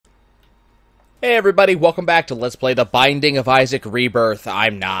Hey everybody, welcome back to Let's Play The Binding of Isaac Rebirth.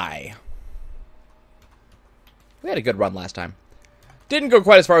 I'm Nye. We had a good run last time. Didn't go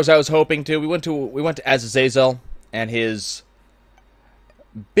quite as far as I was hoping to. We went to Azazel and his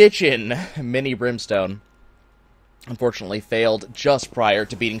bitchin' mini brimstone. Unfortunately failed just prior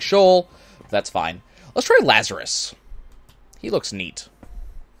to beating Shoal. That's fine. Let's try Lazarus. He looks neat.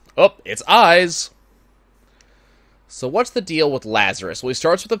 Oh, it's eyes. So what's the deal with Lazarus? Well, he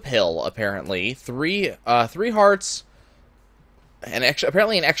starts with a pill, apparently. Three hearts, and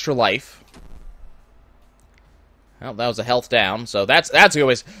apparently an extra life. Well, that was a health down, so that's a good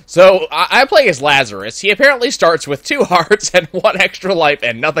way. So I play as Lazarus. He apparently starts with 2 hearts and 1 extra life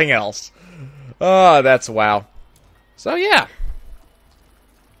and nothing else. Oh, that's wow. So yeah,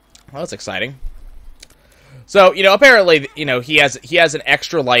 well, that's exciting. So, apparently, he has an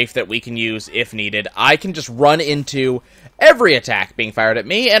extra life that we can use if needed. I can just run into every attack being fired at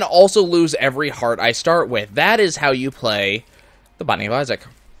me and also lose every heart I start with. That is how you play The Binding of Isaac.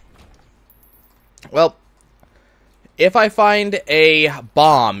 Well, if I find a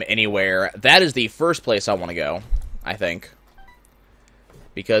bomb anywhere, that is the first place I want to go, I think.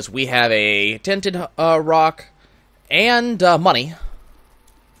 Because we have a tinted rock and money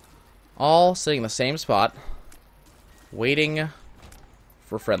all sitting in the same spot, waiting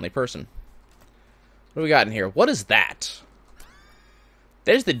for a friendly person. What do we got in here? What is that?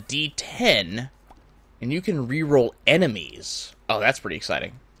 There's the D10, and you can reroll enemies. Oh, that's pretty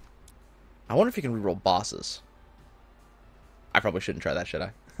exciting. I wonder if you can reroll bosses. I probably shouldn't try that, should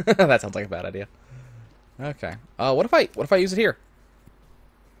I? That sounds like a bad idea. Okay. What if I use it here?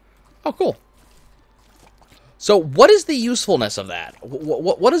 Oh, cool. So, what is the usefulness of that?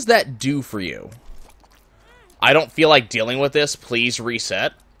 What does that do for you? I don't feel like dealing with this. Please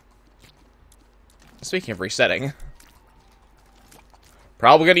reset. Speaking of resetting,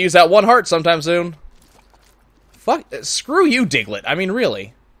 probably gonna use that 1 heart sometime soon. Fuck, screw you, Diglett. I mean,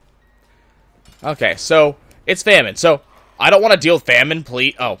 really. Okay, so it's famine. So I don't want to deal with famine,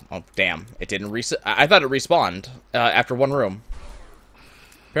 please. Oh, damn! It didn't reset. I thought it respawned after 1 room.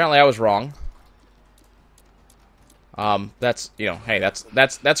 Apparently, I was wrong. That's hey,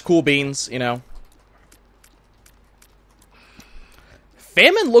 that's cool beans,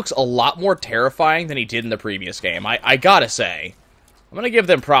 Famine looks a lot more terrifying than he did in the previous game. I gotta say. I'm gonna give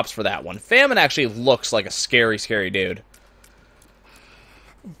them props for that one. Famine actually looks like a scary, scary dude.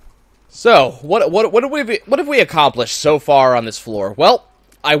 So, what have we accomplished so far on this floor? Well,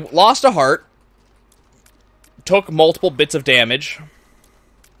 I lost a heart. Took multiple bits of damage.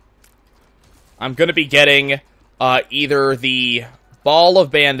 I'm gonna be getting either the ball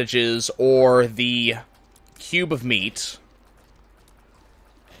of bandages or the cube of meat.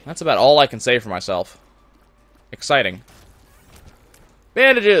 That's about all I can say for myself. Exciting.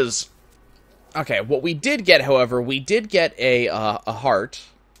 Bandages! Okay, what we did get, however, we did get a heart.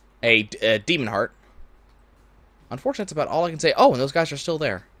 A demon heart. Unfortunately, that's about all I can say. Oh, and those guys are still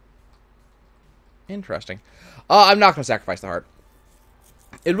there. Interesting. I'm not going to sacrifice the heart.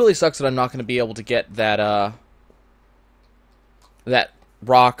 It really sucks that I'm not going to be able to get that, that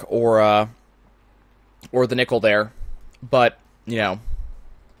rock or the nickel there. But,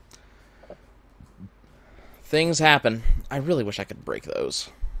 things happen. I really wish I could break those.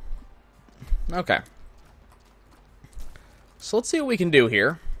 Okay. So let's see what we can do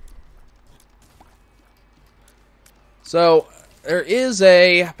here. So, there is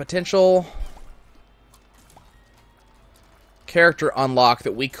a potential character unlock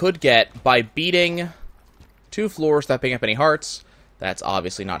that we could get by beating 2 floors without picking up any hearts. That's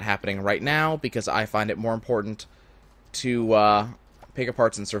obviously not happening right now because I find it more important to pick up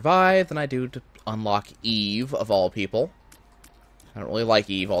hearts and survive than I do to unlock Eve, of all people. I don't really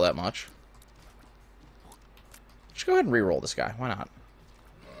like Eve all that much. Just go ahead and reroll this guy. Why not?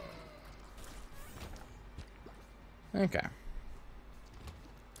 Okay.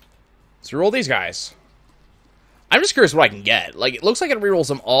 Let's reroll these guys. I'm just curious what I can get. Like, it looks like it rerolls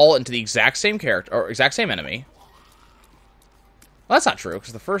them all into the exact same character, or exact same enemy. Well, that's not true,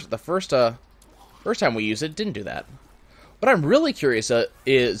 because the first time we used it, didn't do that. What I'm really curious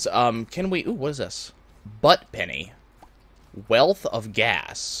is, can we... Ooh, what is this? Butt Penny. Wealth of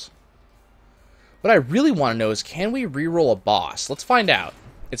Gas. What I really want to know is, can we reroll a boss? Let's find out.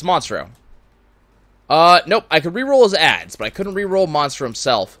 It's Monstro. Nope, I could reroll his ads, but I couldn't reroll Monstro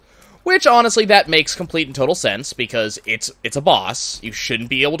himself. Which, honestly, that makes complete and total sense, because it's a boss. You shouldn't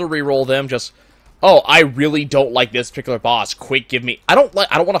be able to reroll them, just... Oh, I really don't like this particular boss. Quick, give me... I don't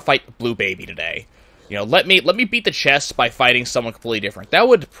want to fight Blue Baby today. Let me beat the chest by fighting someone completely different. That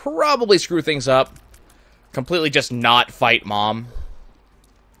would probably screw things up. Completely just not fight Mom.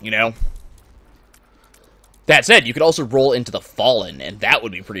 That said, you could also roll into the Fallen, and that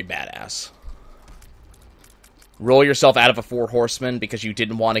would be pretty badass. Roll yourself out of a 4 horsemen because you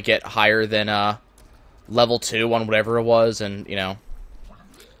didn't want to get higher than level 2 on whatever it was, and, you know.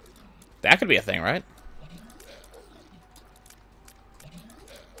 That could be a thing, right?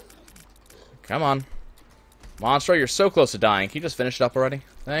 Come on. Monstro, you're so close to dying. Can you just finish it up already?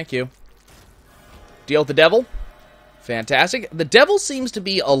 Thank you. Deal with the devil. Fantastic. The devil seems to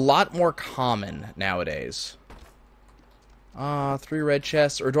be a lot more common nowadays. 3 red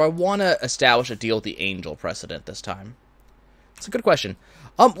chests. Or do I want to establish a deal with the angel precedent this time? It's a good question.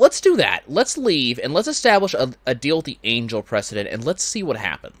 Let's do that. Let's leave, and let's establish a deal with the angel precedent, and let's see what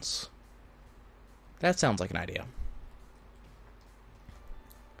happens. That sounds like an idea.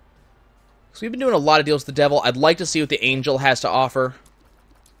 So we've been doing a lot of deals with the devil. I'd like to see what the angel has to offer.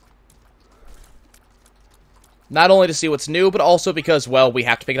 Not only to see what's new, but also because, well, we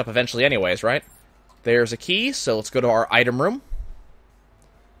have to pick it up eventually anyways, right? There's a key, so let's go to our item room.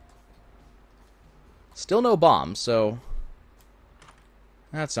 Still no bomb, so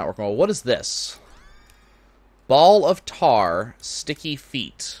that's not working well. What is this? Ball of tar, sticky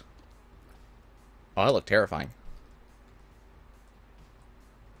feet. Oh, that looked terrifying.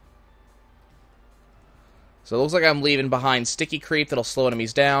 So it looks like I'm leaving behind sticky creep that'll slow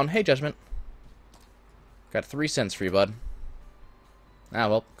enemies down. Hey, Judgment. Got 3 cents for you, bud. Ah,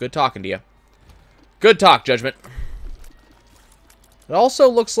 well, good talking to you. Good talk, Judgment. It also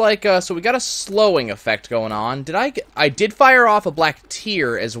looks like, so we got a slowing effect going on. I did fire off a black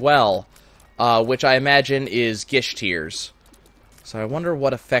tear as well, which I imagine is Gish tears. So I wonder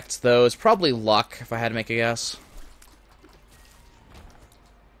what affects those. Probably luck, if I had to make a guess.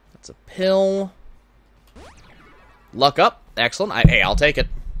 That's a pill. Luck up. Excellent. Hey, I'll take it.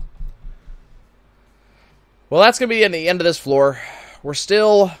 Well, that's going to be the end of this floor. We're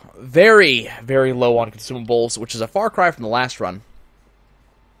still very, very low on consumables, which is a far cry from the last run.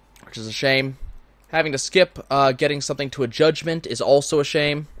 Which is a shame. Having to skip getting something to a judgment is also a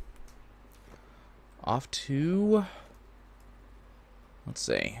shame. Off to... let's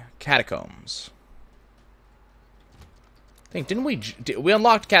see. Catacombs. I think, didn't we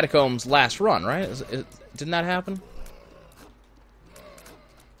unlocked Catacombs last run, right? Didn't that happen?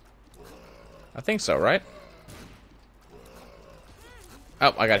 I think so, right?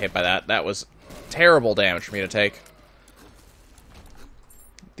 Oh, I got hit by that. That was terrible damage for me to take.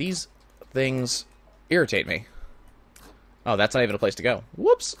 These things irritate me. Oh, that's not even a place to go.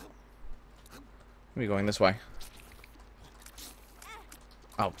 Whoops. Let me going this way.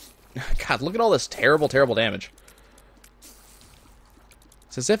 Oh, God, look at all this terrible, terrible damage.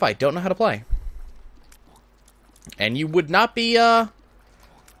 It's as if I don't know how to play. And you would not be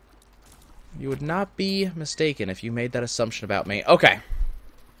mistaken if you made that assumption about me. Okay.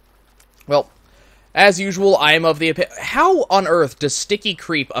 Well, as usual, I am of the opinion... How on earth does Sticky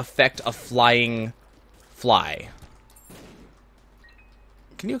Creep affect a flying fly?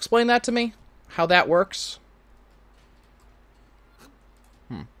 Can you explain that to me? How that works?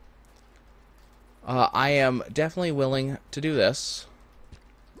 I am definitely willing to do this.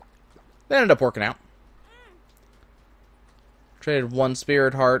 That ended up working out. Traded 1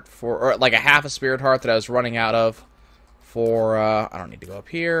 spirit heart for... or like a half a spirit heart that I was running out of for... I don't need to go up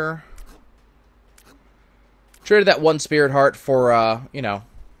here. Traded that 1 spirit heart for, you know,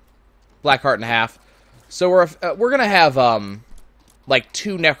 black heart and a half. So we're gonna have, like,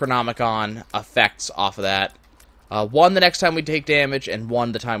 2 Necronomicon effects off of that. 1 the next time we take damage, and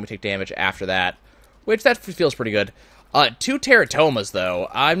 1 the time we take damage after that. Which, that feels pretty good. 2 Teratomas, though.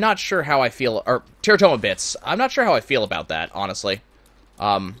 I'm not sure how I feel... or, Teratoma bits. I'm not sure how I feel about that, honestly.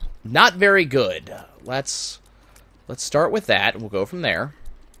 Not very good. Let's start with that, and we'll go from there.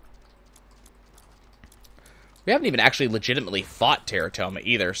 We haven't even actually legitimately fought Teratoma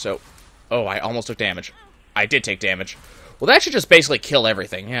either, so... oh, I almost took damage. I did take damage. Well, that should just basically kill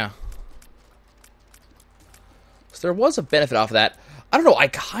everything, yeah. So there was a benefit off of that. I don't know, I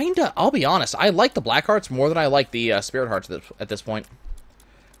kinda... I'll be honest, I like the Black Hearts more than I like the Spirit Hearts at this point.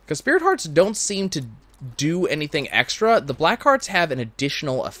 Because Spirit Hearts don't seem to do anything extra. The Black Hearts have an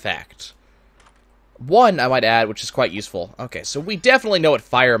additional effect. 1, I might add, which is quite useful. Okay, so we definitely know what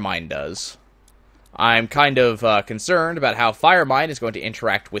Fire Mine does. I'm kind of concerned about how Fire Mine is going to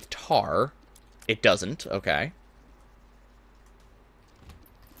interact with Tar. It doesn't, okay.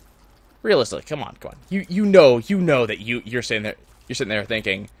 Realistically, come on. You know that you're sitting there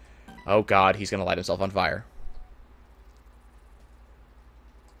thinking, oh God, he's gonna light himself on fire.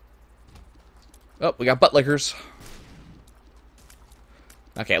 Oh, we got butt lickers.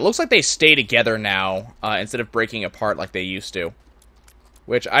 Okay, it looks like they stay together now, instead of breaking apart like they used to.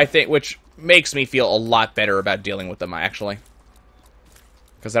 which makes me feel a lot better about dealing with them, actually.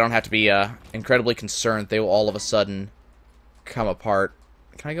 Because I don't have to be incredibly concerned they will all of a sudden come apart.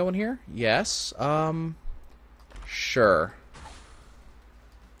 Can I go in here? Yes. Sure.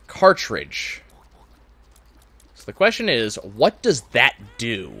 Cartridge. So the question is, what does that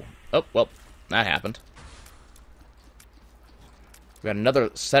do? Oh, well, that happened. We got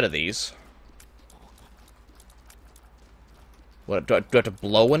another set of these. What, do I have to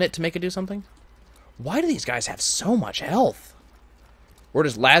blow in it to make it do something? Why do these guys have so much health? Or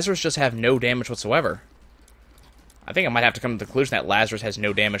does Lazarus just have no damage whatsoever? I think I might have to come to the conclusion that Lazarus has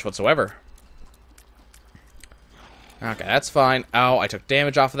no damage whatsoever. Okay, that's fine. Oh, I took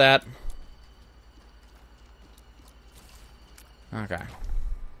damage off of that. Okay.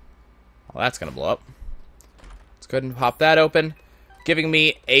 Well, that's gonna blow up. Let's go ahead and pop that open, giving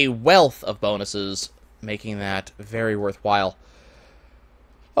me a wealth of bonuses, making that very worthwhile.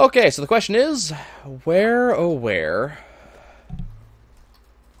 Okay, so the question is, where, oh where,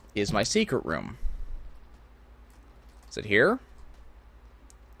 is my secret room? Is it here?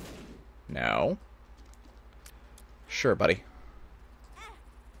 No. Sure, buddy.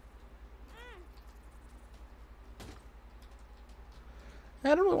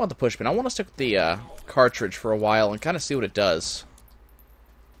 I don't really want the pushpin. I want to stick with the cartridge for a while and kind of see what it does.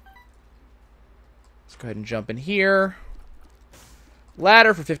 Let's go ahead and jump in here.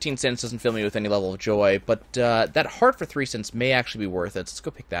 Ladder for 15 cents doesn't fill me with any level of joy, but that heart for 3 cents may actually be worth it. Let's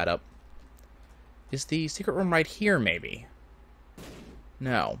go pick that up. Is the secret room right here, maybe?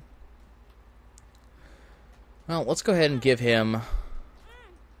 No. Well, let's go ahead and give him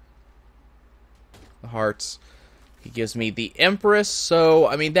the hearts. He gives me the Empress, so,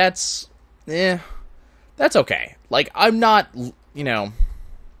 I mean, that's okay. Like, I'm not, you know,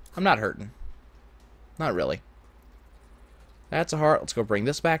 I'm not hurting. Not really. That's a heart. Let's go bring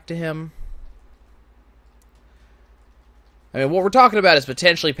this back to him. I mean, what we're talking about is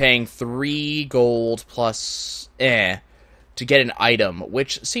potentially paying 3 gold plus, to get an item,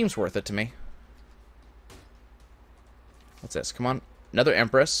 which seems worth it to me. What's this? Come on. Another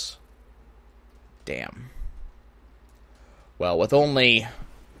Empress. Damn. Well, with only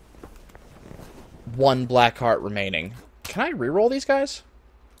 1 black heart remaining, can I reroll these guys?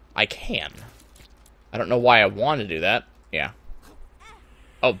 I can. I don't know why I want to do that. Yeah.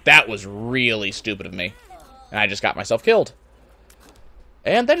 Oh, that was really stupid of me. And I just got myself killed.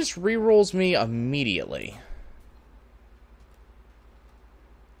 And that just rerolls me immediately.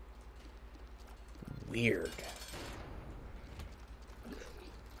 Weird.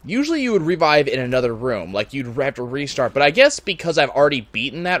 Usually you would revive in another room. Like, you'd have to restart. But I guess because I've already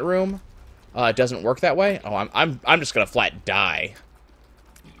beaten that room, it doesn't work that way. Oh, I'm just gonna flat die.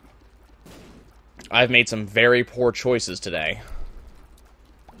 I've made some very poor choices today.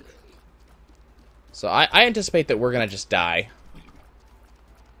 So I anticipate that we're gonna just die.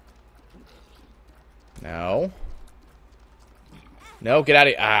 No. No, get out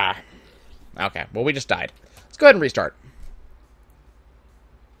of here. Ah. Okay, well, we just died. Let's go ahead and restart.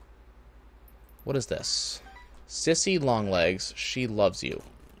 What is this? Sissy Longlegs, she loves you.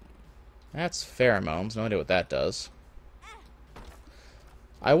 That's pheromones. No idea what that does.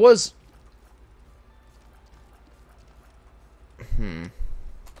 I was...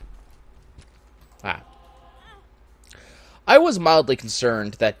 I was mildly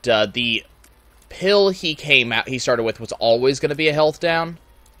concerned that the pill he started with was always going to be a health down.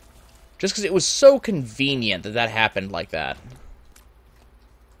 Just because it was so convenient that happened like that.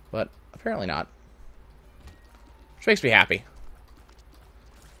 But apparently not. Which makes me happy.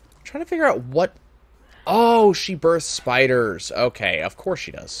 I'm trying to figure out what... Oh, she births spiders. Okay, of course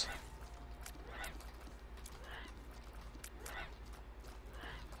she does.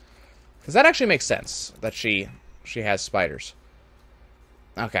 Because that actually makes sense, that she has spiders.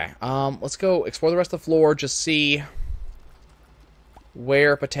 Okay, let's go explore the rest of the floor, just see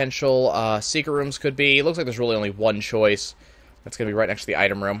where potential secret rooms could be. It looks like there's really only one choice. That's going to be right next to the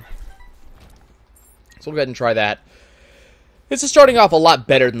item room. So we'll go ahead and try that. This is starting off a lot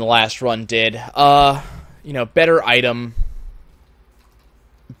better than the last run did. You know, better item.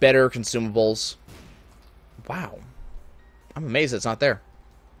 Better consumables. Wow. I'm amazed it's not there.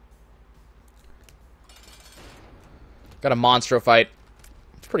 Got a monstro fight.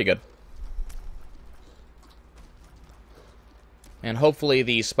 It's pretty good. And hopefully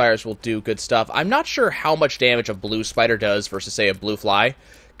the spiders will do good stuff. I'm not sure how much damage a blue spider does versus, say, a blue fly.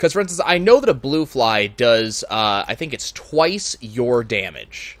 Because, for instance, I know that a blue fly does, I think it's twice your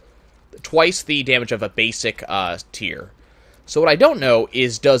damage. Twice the damage of a basic tier. So what I don't know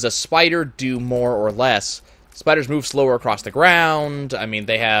is, does a spider do more or less Spiders move slower across the ground. I mean,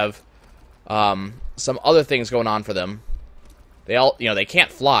 they have some other things going on for them. They all, they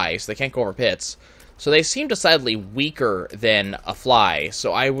can't fly, so they can't go over pits. So they seem decidedly weaker than a fly.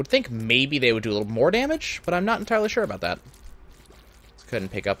 So I would think maybe they would do a little more damage, but I'm not entirely sure about that. Let's go ahead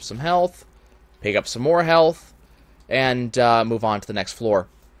and pick up some health, pick up some more health, and move on to the next floor.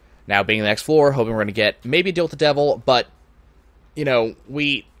 Now, being the next floor, hoping we're going to get maybe a deal with the devil, but,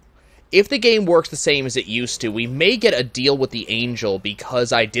 if the game works the same as it used to, we may get a deal with the angel,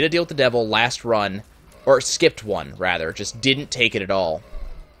 because I did a deal with the devil last run, or skipped one, rather, just didn't take it at all.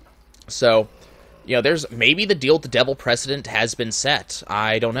 So, there's maybe the deal with the devil precedent has been set.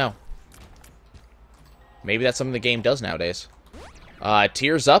 I don't know. Maybe that's something the game does nowadays.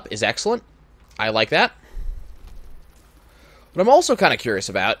 Tears up is excellent. I like that. What I'm also kind of curious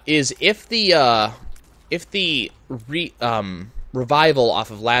about is if the revival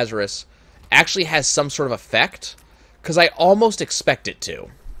off of Lazarus actually has some sort of effect, because I almost expect it to.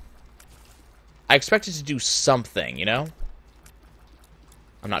 I expect it to do something, I'm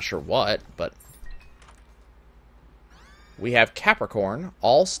not sure what, but we have Capricorn,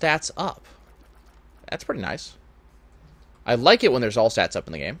 all stats up. That's pretty nice. I like it when there's all stats up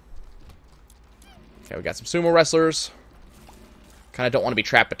in the game. Okay, we got some sumo wrestlers. Kind of don't want to be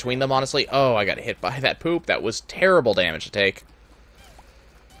trapped between them, honestly. Oh, I got hit by that poop. That was terrible damage to take.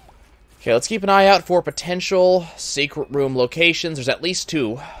 Okay, let's keep an eye out for potential secret room locations. There's at least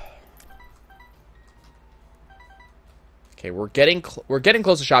 2. Okay, we're getting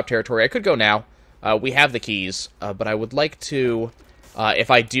close to shop territory. I could go now. We have the keys, but I would like to, if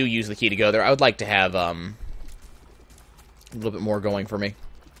I do use the key to go there, I would like to have a little bit more going for me.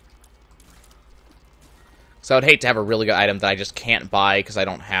 So I would hate to have a really good item that I just can't buy because I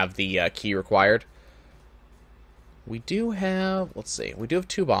don't have the key required. We do have, let's see, we do have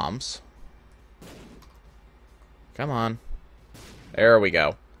 2 bombs. Come on. There we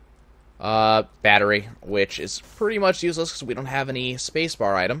go. Battery, which is pretty much useless because we don't have any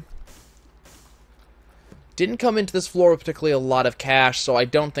spacebar item. Didn't come into this floor with particularly a lot of cash, so I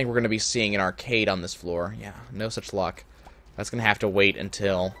don't think we're going to be seeing an arcade on this floor. Yeah, no such luck. That's going to have to wait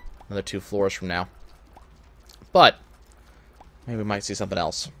until another 2 floors from now. But maybe we might see something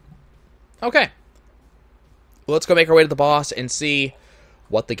else. Okay. Well, let's go make our way to the boss and see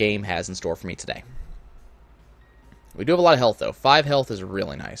what the game has in store for me today. We do have a lot of health, though. 5 health is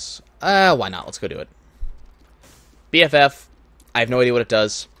really nice. Why not? Let's go do it. BFF. I have no idea what it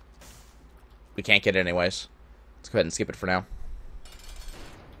does. We can't get it anyways. Let's go ahead and skip it for now.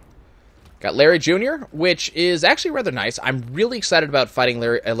 Got Larry Jr., which is actually rather nice. I'm really excited about fighting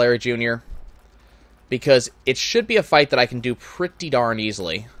Larry Jr., because it should be a fight that I can do pretty darn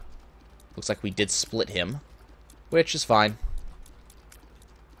easily. Looks like we did split him, which is fine.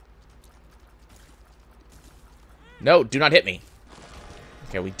 No, do not hit me.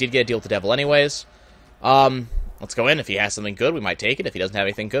 Okay, we did get a deal with the devil anyways. Let's go in. If he has something good, we might take it. If he doesn't have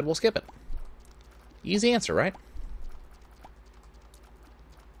anything good, we'll skip it. Easy answer, right?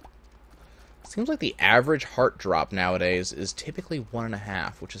 Seems like the average heart drop nowadays is typically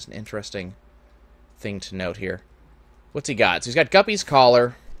 1.5, which is an interesting thing to note here. What's he got? So he's got Guppy's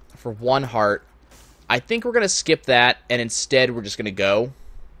collar for 1 heart. I think we're going to skip that, and instead we're just going to go.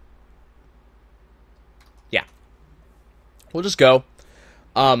 Yeah. We'll just go.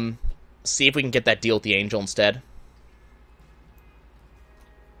 See if we can get that deal with the angel instead.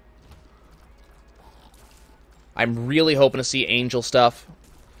 I'm really hoping to see angel stuff.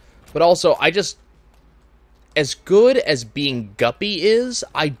 But also, as good as being Guppy is,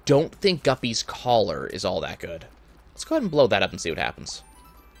 I don't think Guppy's collar is all that good. Let's go ahead and blow that up and see what happens.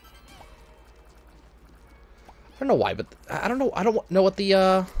 I don't know why, but I don't know what the,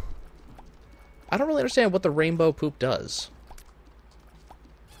 I don't really understand what the rainbow poop does.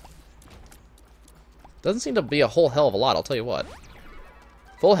 Doesn't seem to be a whole hell of a lot, I'll tell you what.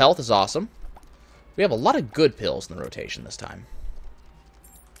 Full health is awesome. We have a lot of good pills in the rotation this time.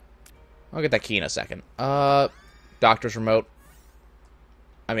 I'll get that key in a second. Doctor's remote.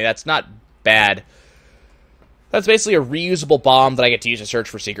 I mean, that's not bad. That's basically a reusable bomb that I get to use to search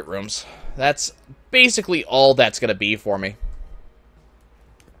for secret rooms. That's basically all that's going to be for me.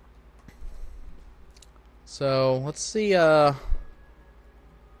 So, let's see if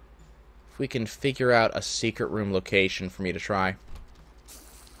we can figure out a secret room location for me to try.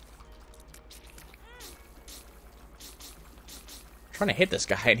 Trying to hit this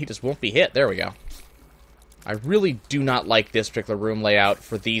guy, and he just won't be hit. There we go. I really do not like this particular room layout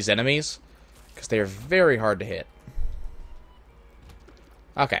for these enemies, because they are very hard to hit.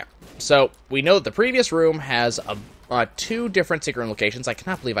 Okay, so we know that the previous room has 2 different secret room locations. I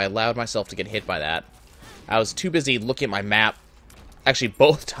cannot believe I allowed myself to get hit by that. I was too busy looking at my map. Actually,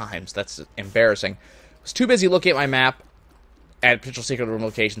 both times. That's embarrassing. I was too busy looking at my map at potential secret room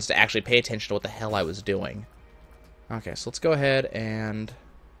locations to actually pay attention to what the hell I was doing. Okay, so let's go ahead and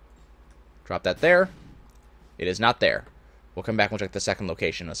drop that there. It is not there. We'll come back and check the second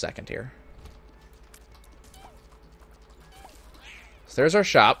location in a second here. So there's our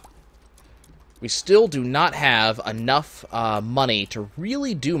shop. We still do not have enough money to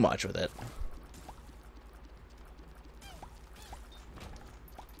really do much with it.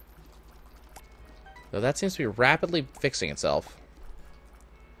 Though that seems to be rapidly fixing itself.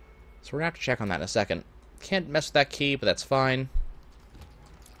 So we're going to have to check on that in a second. Can't mess with that key, but that's fine.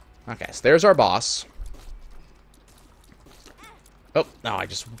 Okay, so there's our boss. Oh, no, I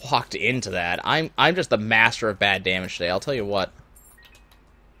just walked into that. I'm just the master of bad damage today, I'll tell you what.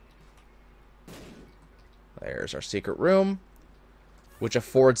 There's our secret room, which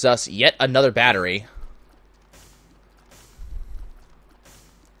affords us yet another battery.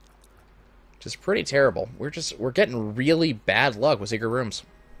 Which is pretty terrible. We're getting really bad luck with secret rooms.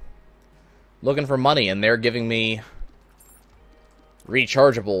 Looking for money, and they're giving me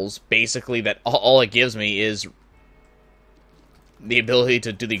rechargeables. Basically, that all it gives me is the ability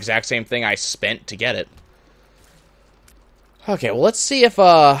to do the exact same thing I spent to get it. Okay, well, let's see if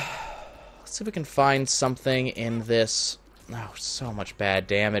we can find something in this. Oh, so much bad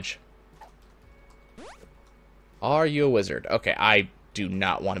damage. Are you a wizard? Okay, I do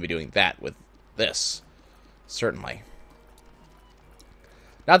not want to be doing that with this. Certainly.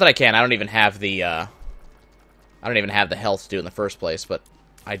 Not that I can. I don't even have the health to do it in the first place, but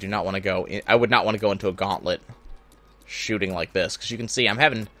I do not want to go I would not want to go into a gauntlet shooting like this, because you can see I'm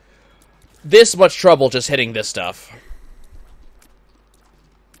having this much trouble just hitting this stuff.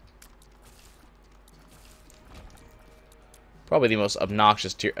 Probably the most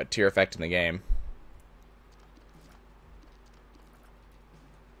obnoxious tier effect in the game.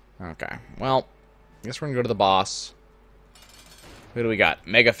 Okay, well, I guess we're gonna go to the boss. Who do we got?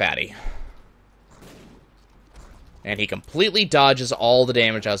 Mega Fatty. And he completely dodges all the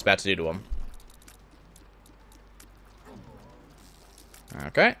damage I was about to do to him.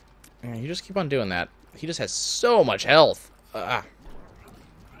 Okay. Yeah, you just keep on doing that. He just has so much health.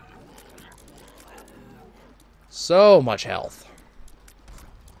 So much health.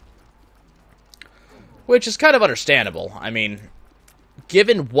 Which is kind of understandable. I mean,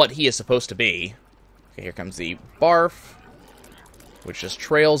 given what he is supposed to be. Okay, here comes the barf, which just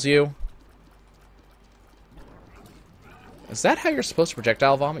trails you. Is that how you're supposed to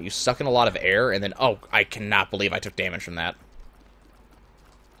projectile vomit? You suck in a lot of air, and then... Oh, I cannot believe I took damage from that.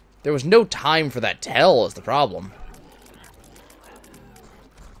 There was no time for that tell, is the problem.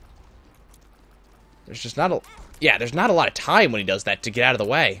 There's just not a... Yeah, there's not a lot of time when he does that to get out of the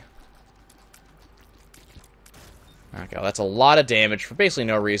way. Okay, well, that's a lot of damage for basically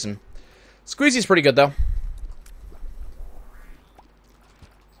no reason. Squeezy's pretty good, though.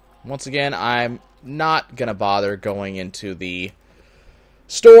 Once again, I'm not gonna bother going into the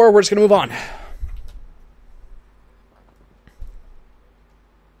store. We're just gonna move on.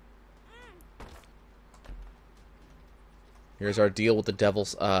 Here's our deal with the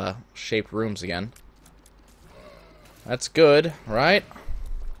devil's shaped rooms again. That's good, right?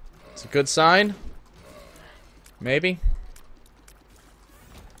 It's a good sign. Maybe.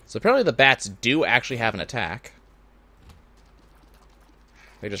 So apparently the bats do actually have an attack.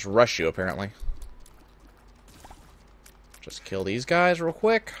 They just rush you, apparently. Just kill these guys real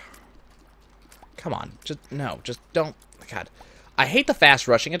quick. Come on. Just don't... God. I hate the fast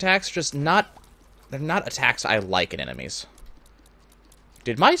rushing attacks. Just not... They're not attacks I like in enemies.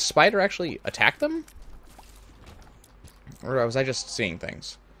 Did my spider actually attack them? Or was I just seeing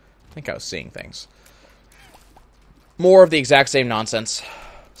things? I think I was seeing things. More of the exact same nonsense.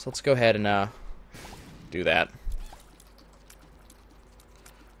 So let's go ahead and do that.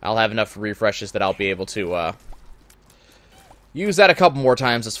 I'll have enough refreshes that I'll be able to use that a couple more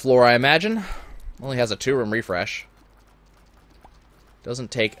times this floor, I imagine. Only has a 2-room refresh. Doesn't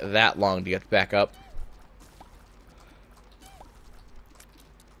take that long to get back up.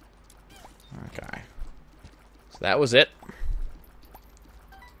 Okay. So that was it.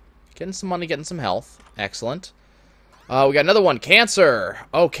 Getting some money, getting some health. Excellent. We got another one. Cancer.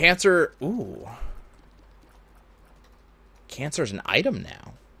 Oh, cancer. Ooh. Cancer's an item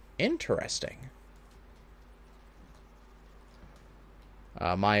now. Interesting.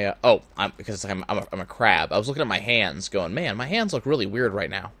 Because I'm a crab. I was looking at my hands going, man, my hands look really weird right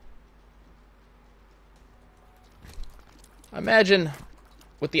now. I imagine...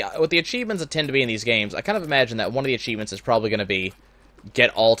 With the achievements that tend to be in these games, I kind of imagine that one of the achievements is probably going to be get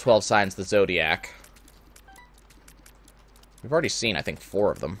all 12 signs of the Zodiac. We've already seen, I think,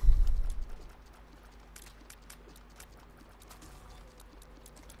 4 of them.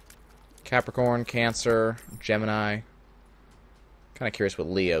 Capricorn, Cancer, Gemini. Kind of curious what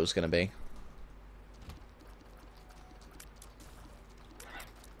Leo's going to be.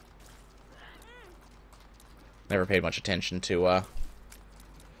 Never paid much attention to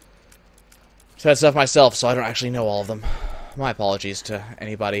that stuff myself, so I don't actually know all of them. My apologies to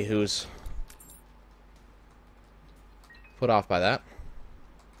anybody who's put off by that.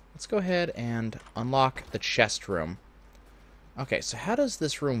 Let's go ahead and unlock the chest room. Okay, so how does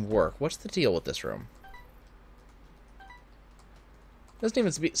this room work? What's the deal with this room? Doesn't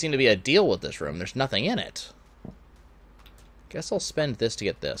even seem to be a deal with this room. There's nothing in it. Guess I'll spend this to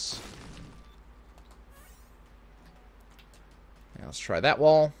get this. Now let's try that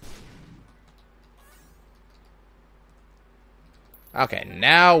wall. Okay,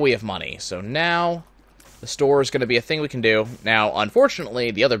 now we have money. So now the store is going to be a thing we can do. Now,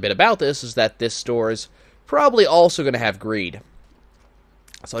 unfortunately, the other bit about this is that this store is probably also going to have greed.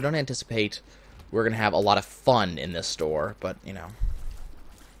 So I don't anticipate we're going to have a lot of fun in this store, but, you know.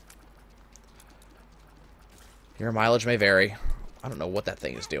 Your mileage may vary. I don't know what that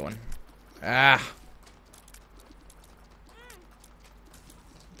thing is doing. Ah.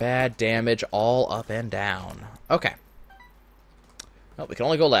 Bad damage all up and down. Okay. Well, we can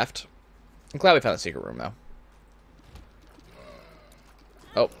only go left. I'm glad we found the secret room, though.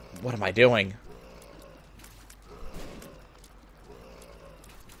 Oh, what am I doing?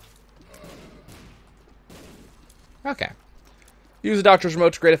 Okay. Use the doctor's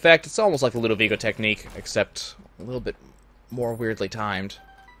remote to great effect. It's almost like the Ludovico technique, except a little bit more weirdly timed.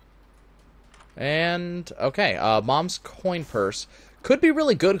 And, okay, Mom's coin purse could be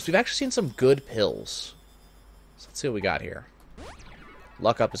really good, because we've actually seen some good pills. So let's see what we got here.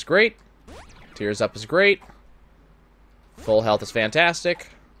 Luck up is great. Tears up is great. Full health is fantastic.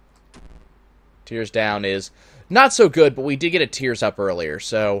 Tears down is not so good, but we did get a tears up earlier,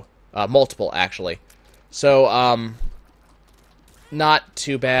 so, multiple, actually. So, not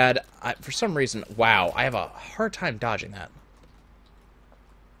too bad. For some reason, wow, I have a hard time dodging that.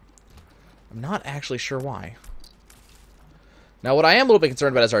 I'm not actually sure why. Now, what I am a little bit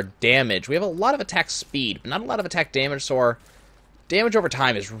concerned about is our damage. We have a lot of attack speed, but not a lot of attack damage, so our damage over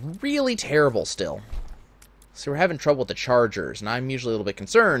time is really terrible still. So we're having trouble with the chargers, and I'm usually a little bit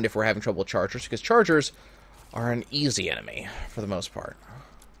concerned if we're having trouble with chargers, because chargers are an easy enemy, for the most part.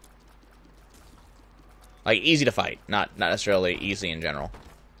 Like, easy to fight, not necessarily easy in general.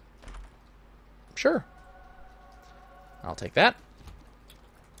 Sure. I'll take that.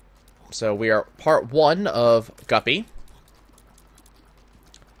 So we are part 1 of Guppy.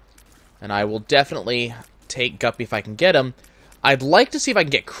 And I will definitely take Guppy if I can get him. I'd like to see if I can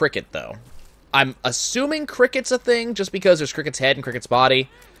get Cricket, though. I'm assuming Cricket's a thing, just because there's Cricket's head and Cricket's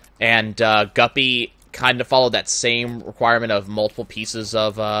body. And Guppy kind of followed that same requirement of multiple pieces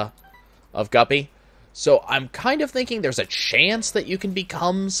of Guppy. So I'm kind of thinking there's a chance that you can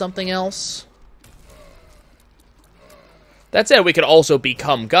become something else. That said, we could also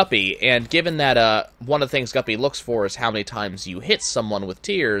become Guppy, and given that one of the things Guppy looks for is how many times you hit someone with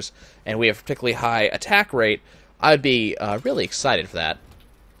tears, and we have a particularly high attack rate, I'd be really excited for that.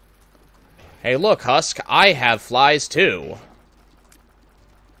 Hey, look, Husk, I have flies too.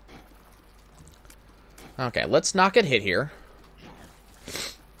 Okay, let's not get hit here.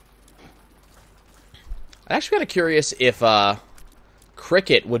 I'm actually kind of curious if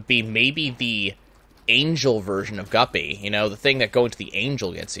Cricket would be maybe the angel version of Guppy. You know, the thing that going to the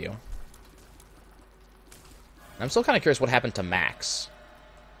angel gets you. I'm still kind of curious what happened to Max.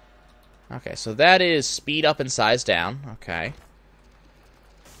 Okay, so that is speed up and size down. Okay.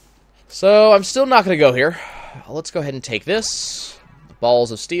 So I'm still not going to go here. Let's go ahead and take this.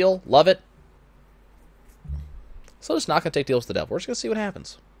 Balls of steel. Love it. So just not going to take deals with the devil. We're just going to see what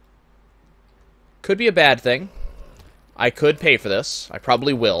happens. Could be a bad thing. I could pay for this. I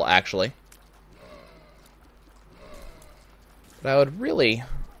probably will, actually. But I would really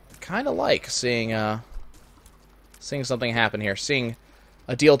kind of like seeing something happen here. Seeing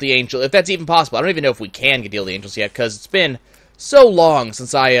a deal with the angel. If that's even possible. I don't even know if we can get deal with the angels yet, because it's been so long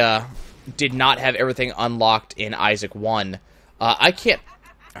since I did not have everything unlocked in Isaac 1. I can't...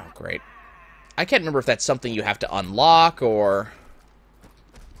 Oh, great. I can't remember if that's something you have to unlock, or...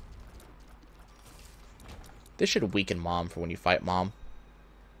 This should weaken Mom for when you fight Mom.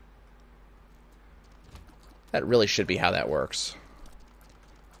 That really should be how that works.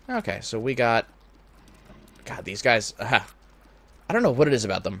 Okay, so we got... God, these guys... I don't know what it is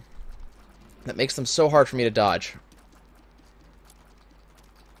about them that makes them so hard for me to dodge.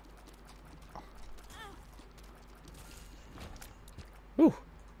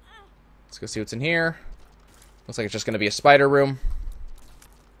 Let's go see what's in here. Looks like it's just going to be a spider room.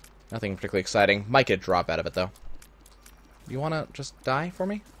 Nothing particularly exciting. Might get a drop out of it, though. You want to just die for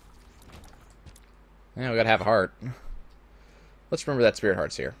me? Yeah, we gotta have a heart. Let's remember that spirit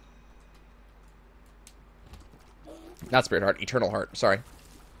heart's here. Not spirit heart, eternal heart. Sorry.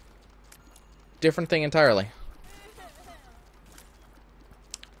 Different thing entirely.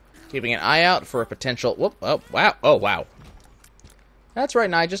 Keeping an eye out for a potential... Whoop, oh, wow. Oh, wow. That's right,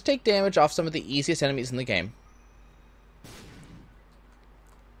 Nye. Just take damage off some of the easiest enemies in the game.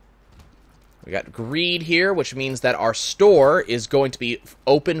 We got greed here, which means that our store is going to be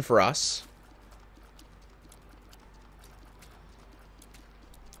open for us.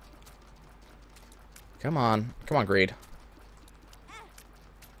 Come on. Come on, greed.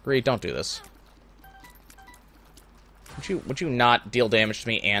 Greed, don't do this. Would you not deal damage to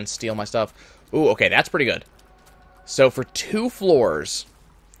me and steal my stuff? Ooh, okay, that's pretty good. So for 2 floors,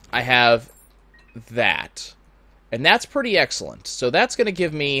 I have that. And that's pretty excellent. So that's going to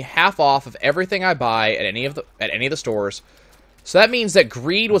give me half off of everything I buy at any of the stores. So that means that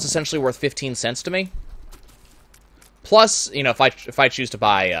greed was essentially worth 15 cents to me. Plus, you know, if I choose to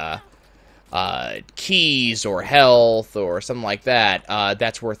buy keys or health or something like that,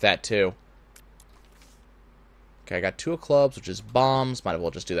 that's worth that too. Okay, I got 2 of clubs, which is bombs. Might as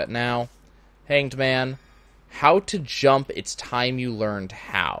well just do that now. Hanged man. How to jump, it's time you learned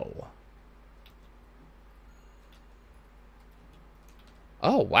how.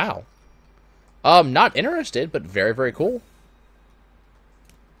 Oh, wow. Not interested, but very, very cool.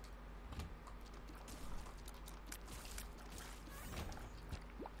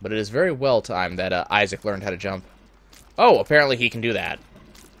 But it is very well timed that Isaac learned how to jump. Oh, apparently he can do that.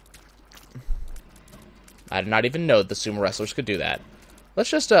 I did not even know the sumo wrestlers could do that. Let's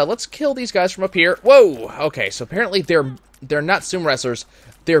just, let's kill these guys from up here. Whoa! Okay, so apparently they're not sumo wrestlers.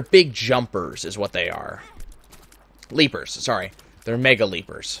 They're big jumpers is what they are. Leapers, sorry. They're mega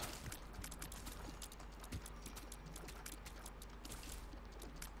leapers.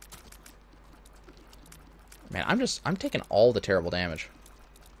 Man, I'm taking all the terrible damage.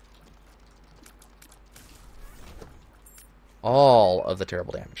 All of the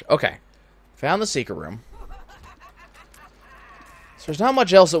terrible damage. Okay. Found the secret room. So there's not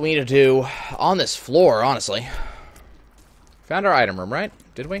much else that we need to do on this floor, honestly. Found our item room, right?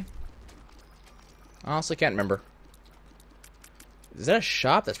 Did we? Honestly, can't remember. Is that a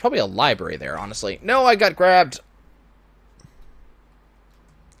shop? That's probably a library there, honestly. No, I got grabbed!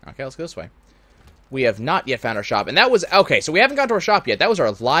 Okay, let's go this way. We have not yet found our shop. And that was... Okay, so we haven't gone to our shop yet. That was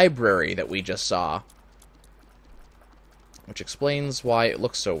our library that we just saw. Which explains why it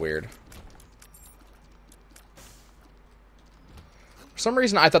looks so weird. For some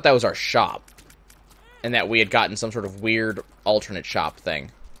reason, I thought that was our shop. And that we had gotten some sort of weird alternate shop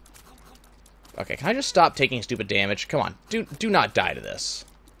thing. Okay, can I just stop taking stupid damage? Come on, do not die to this.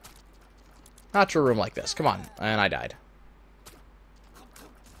 Not to a room like this. Come on, and I died.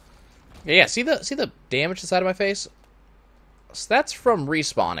 Yeah, see the damage inside of my face? So that's from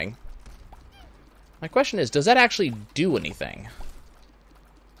respawning. My question is, does that actually do anything?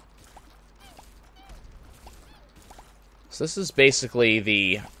 So this is basically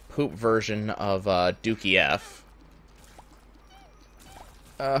the poop version of Dookie F.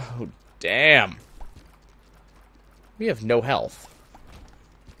 Oh, damn. We have no health.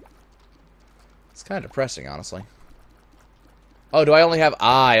 It's kind of depressing, honestly. Oh, do I only have...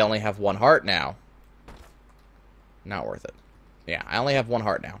 I only have 1 heart now. Not worth it. Yeah, I only have 1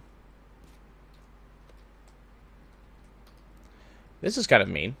 heart now. This is kind of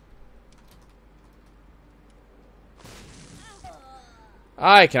mean.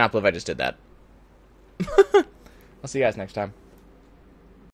 I cannot believe I just did that. I'll see you guys next time.